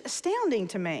 which is astounding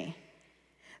to me.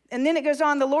 And then it goes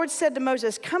on, "The Lord said to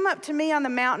Moses, 'Come up to me on the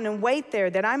mountain and wait there,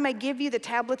 that I may give you the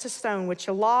tablets of stone, which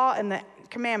the law and the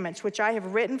commandments, which I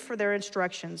have written for their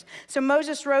instructions.' So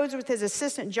Moses rose with his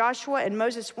assistant Joshua, and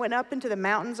Moses went up into the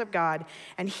mountains of God.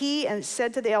 And he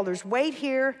said to the elders, 'Wait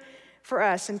here for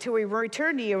us until we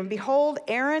return to you. And behold,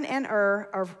 Aaron and Hur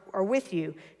are with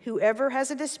you. Whoever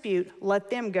has a dispute, let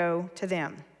him go to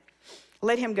them.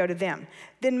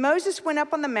 Then Moses went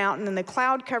up on the mountain, and the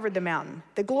cloud covered the mountain.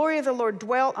 The glory of the Lord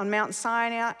dwelt on Mount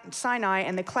Sinai,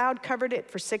 and the cloud covered it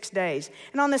for 6 days.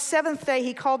 And on the 7th day,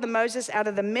 he called to Moses out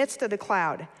of the midst of the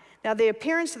cloud. Now the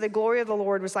appearance of the glory of the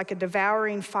Lord was like a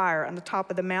devouring fire on the top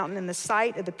of the mountain in the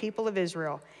sight of the people of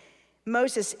Israel.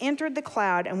 Moses entered the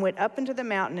cloud and went up into the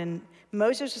mountain, and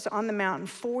Moses was on the mountain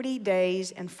 40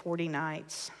 days and 40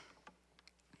 nights.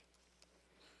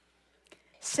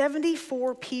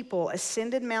 74 people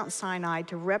ascended Mount Sinai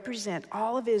to represent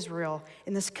all of Israel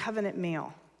in this covenant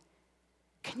meal.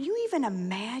 Can you even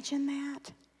imagine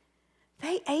that?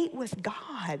 They ate with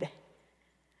God.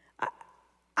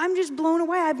 I'm just blown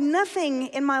away. I have nothing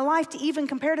in my life to even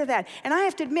compare to that. And I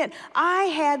have to admit, I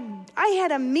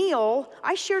had a meal,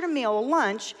 I shared a meal, a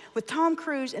lunch, with Tom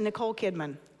Cruise and Nicole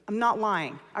Kidman. I'm not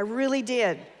lying. I really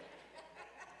did.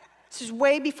 This is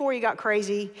way before he got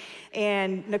crazy.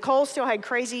 And Nicole still had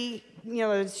crazy,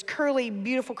 this curly,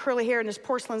 beautiful curly hair and this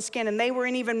porcelain skin, and they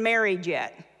weren't even married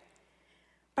yet.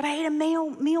 But I ate a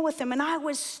meal with them, and I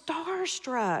was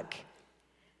starstruck.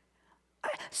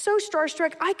 So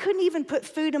starstruck, I couldn't even put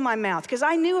food in my mouth because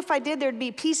I knew if I did, there'd be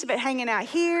a piece of it hanging out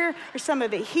here or some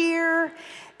of it here.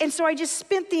 And so I just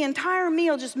spent the entire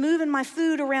meal just moving my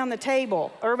food around the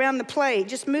table or around the plate,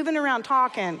 just moving around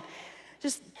talking.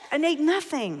 I ate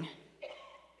nothing.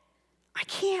 I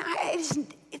can't,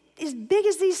 as big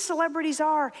as these celebrities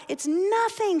are, it's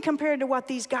nothing compared to what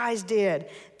these guys did.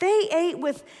 They ate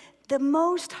with the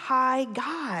Most High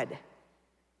God.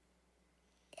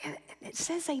 And it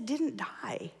says they didn't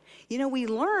die. We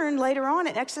learn later on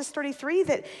in Exodus 33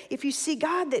 that if you see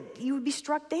God, that you would be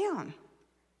struck down.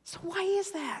 So why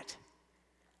is that?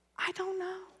 I don't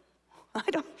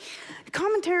know.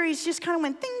 Commentaries just kind of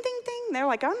went ding, ding, ding. They're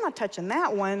like, I'm not touching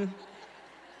that one.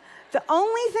 The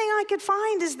only thing I could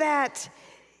find is that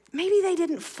maybe they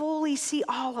didn't fully see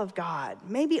all of God,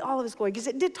 maybe all of his glory, because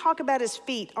it did talk about his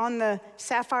feet on the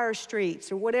sapphire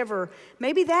streets or whatever.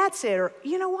 Maybe that's it, or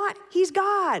you know what? He's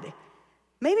God.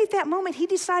 Maybe at that moment he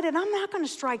decided, I'm not going to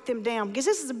strike them down because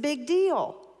this is a big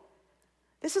deal.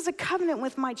 This is a covenant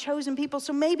with my chosen people,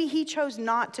 so maybe he chose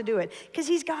not to do it because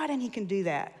he's God and he can do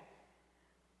that.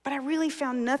 But I really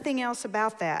found nothing else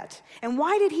about that. And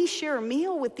why did he share a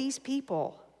meal with these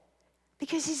people?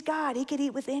 Because he's God. He could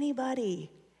eat with anybody.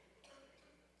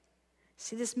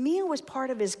 See, this meal was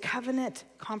part of his covenant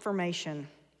confirmation.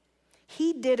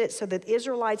 He did it so that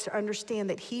Israelites understand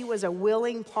that he was a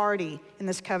willing party in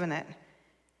this covenant.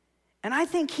 And I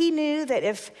think he knew that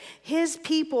if his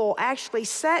people actually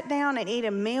sat down and ate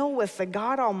a meal with the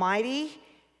God Almighty,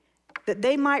 that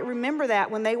they might remember that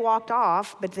when they walked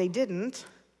off, but they didn't.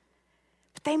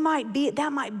 But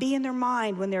that might be in their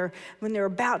mind when they're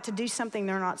about to do something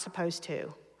they're not supposed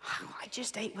to. Oh, I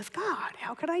just ate with God.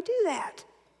 How could I do that?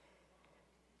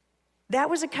 That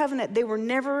was a covenant they were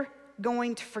never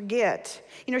going to forget.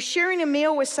 Sharing a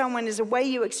meal with someone is a way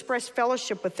you express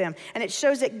fellowship with them, and it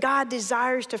shows that God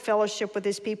desires to fellowship with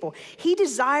his people. He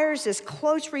desires this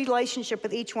close relationship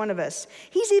with each one of us.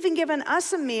 He's even given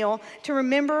us a meal to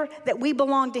remember that we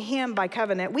belong to him by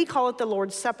covenant. We call it the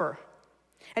Lord's Supper.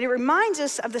 And it reminds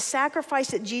us of the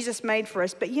sacrifice that Jesus made for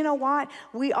us. But you know what?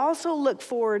 We also look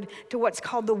forward to what's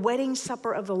called the wedding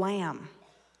supper of the Lamb.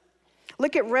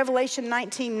 Look at Revelation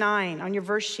 19:9 on your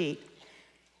verse sheet.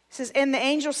 It says, and the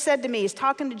angel said to me, he's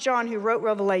talking to John who wrote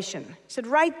Revelation. He said,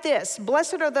 write this,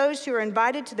 blessed are those who are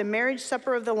invited to the marriage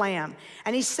supper of the Lamb.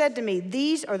 And he said to me,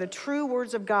 these are the true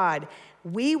words of God.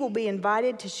 We will be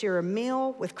invited to share a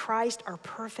meal with Christ, our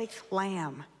perfect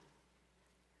Lamb.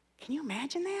 Can you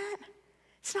imagine that?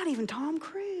 It's not even Tom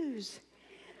Cruise.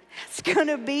 It's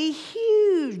gonna be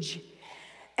huge.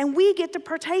 And we get to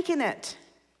partake in it.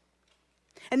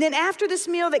 And then after this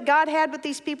meal that God had with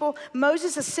these people,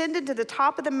 Moses ascended to the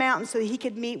top of the mountain so that he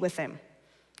could meet with him.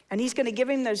 And he's gonna give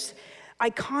him those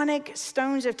iconic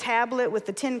stones of tablet with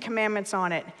the 10 commandments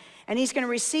on it. And he's gonna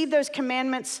receive those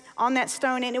commandments on that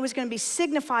stone, and it was gonna be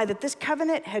signified that this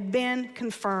covenant had been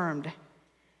confirmed.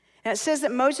 And it says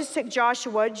that Moses took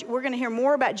Joshua. We're going to hear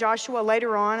more about Joshua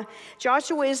later on.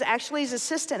 Joshua is actually his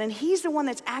assistant, and he's the one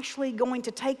that's actually going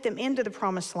to take them into the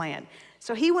promised land.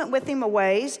 So he went with him a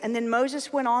ways, and then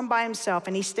Moses went on by himself,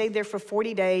 and he stayed there for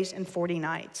 40 days and 40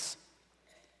 nights.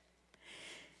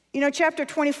 Chapter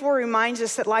 24 reminds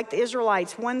us that like the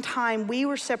Israelites, one time we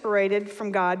were separated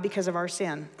from God because of our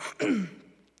sin.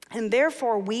 And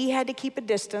therefore, we had to keep a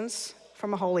distance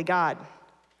from a holy God.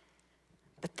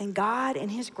 But then God, in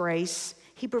his grace,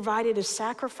 he provided a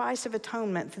sacrifice of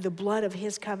atonement through the blood of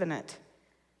his covenant.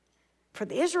 For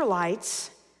the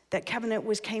Israelites, that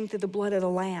covenant came through the blood of the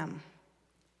Lamb.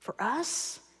 For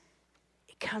us,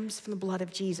 it comes from the blood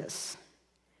of Jesus.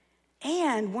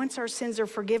 And once our sins are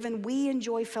forgiven, we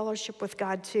enjoy fellowship with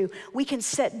God too. We can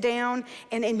sit down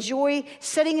and enjoy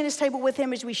sitting at his table with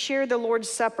him as we share the Lord's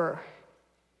Supper.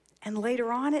 And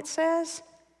later on it says,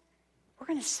 we're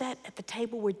gonna sit at the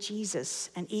table with Jesus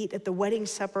and eat at the wedding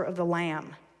supper of the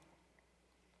Lamb.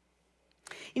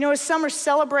 As some are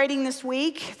celebrating this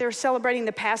week, they're celebrating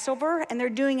the Passover, and they're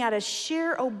doing out of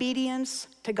sheer obedience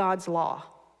to God's law.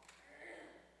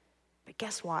 But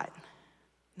guess what?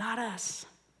 Not us.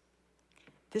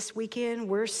 This weekend,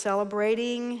 we're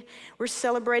celebrating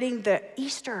the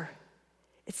Easter.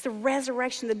 It's the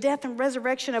resurrection, the death and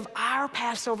resurrection of our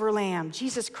Passover lamb,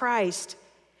 Jesus Christ.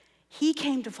 He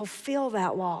came to fulfill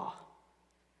that law.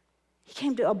 He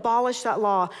came to abolish that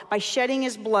law by shedding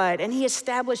his blood, and he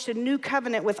established a new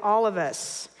covenant with all of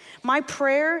us. My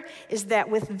prayer is that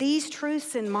with these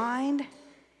truths in mind,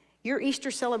 your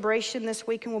Easter celebration this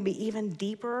weekend will be even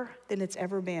deeper than it's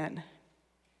ever been.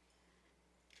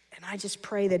 And I just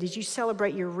pray that as you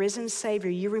celebrate your risen Savior,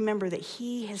 you remember that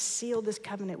he has sealed this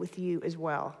covenant with you as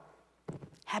well.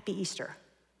 Happy Easter.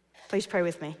 Please pray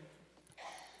with me.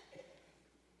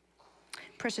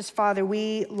 Precious Father,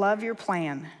 we love your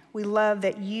plan. We love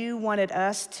that you wanted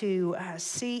us to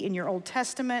see in your Old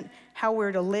Testament how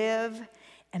we're to live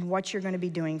and what you're going to be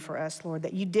doing for us, Lord,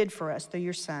 that you did for us through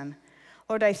your Son.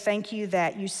 Lord, I thank you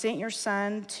that you sent your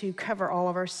Son to cover all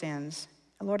of our sins.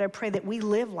 And Lord, I pray that we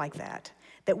live like that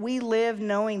we live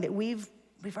knowing that we've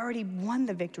already won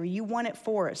the victory. You won it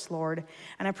for us, Lord.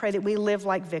 And I pray that we live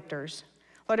like victors.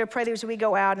 Lord, I pray that as we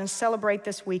go out and celebrate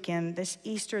this weekend, this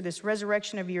Easter, this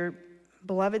resurrection of your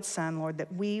beloved Son, Lord,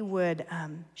 that we would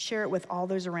share it with all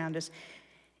those around us.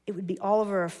 It would be all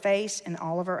over our face and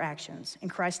all of our actions. In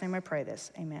Christ's name I pray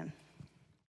this, amen.